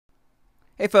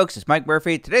Hey folks, it's Mike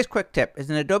Murphy. Today's quick tip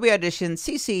is an Adobe Audition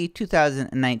CC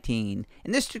 2019.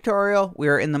 In this tutorial, we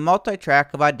are in the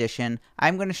Multitrack of Audition.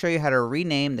 I'm going to show you how to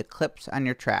rename the clips on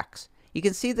your tracks. You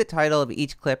can see the title of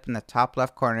each clip in the top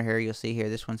left corner here. You'll see here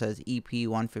this one says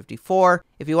EP154.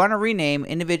 If you want to rename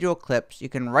individual clips, you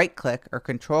can right click or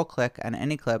control click on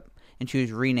any clip and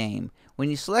choose rename.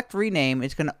 When you select rename,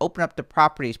 it's going to open up the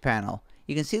properties panel.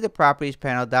 You can see the properties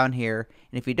panel down here,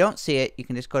 and if you don't see it, you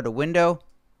can just go to Window,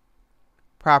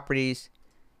 Properties.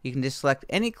 You can just select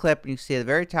any clip, and you can see at the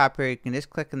very top here, you can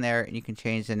just click in there and you can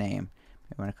change the name.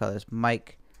 I'm going to call this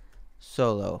Mike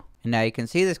Solo. And now you can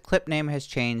see this clip name has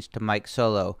changed to Mike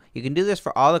Solo. You can do this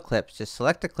for all the clips. Just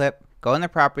select the clip, go in the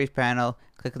properties panel,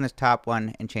 click on this top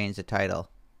one, and change the title.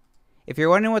 If you're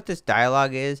wondering what this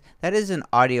dialog is, that is an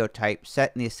audio type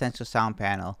set in the Essential Sound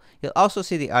panel. You'll also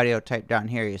see the audio type down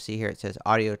here. You'll see here it says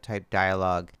audio type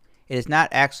dialog. It is not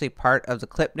actually part of the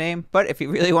clip name, but if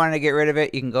you really wanted to get rid of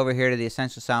it, you can go over here to the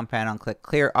Essential Sound panel and click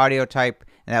Clear Audio Type,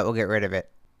 and that will get rid of it.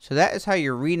 So that is how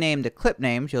you rename the clip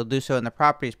names. You'll do so in the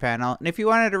Properties panel. And if you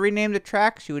wanted to rename the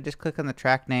tracks, you would just click on the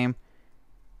track name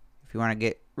if you want to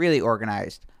get really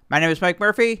organized. My name is Mike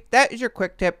Murphy. That is your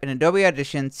quick tip in Adobe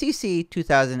Audition CC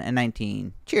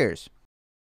 2019. Cheers.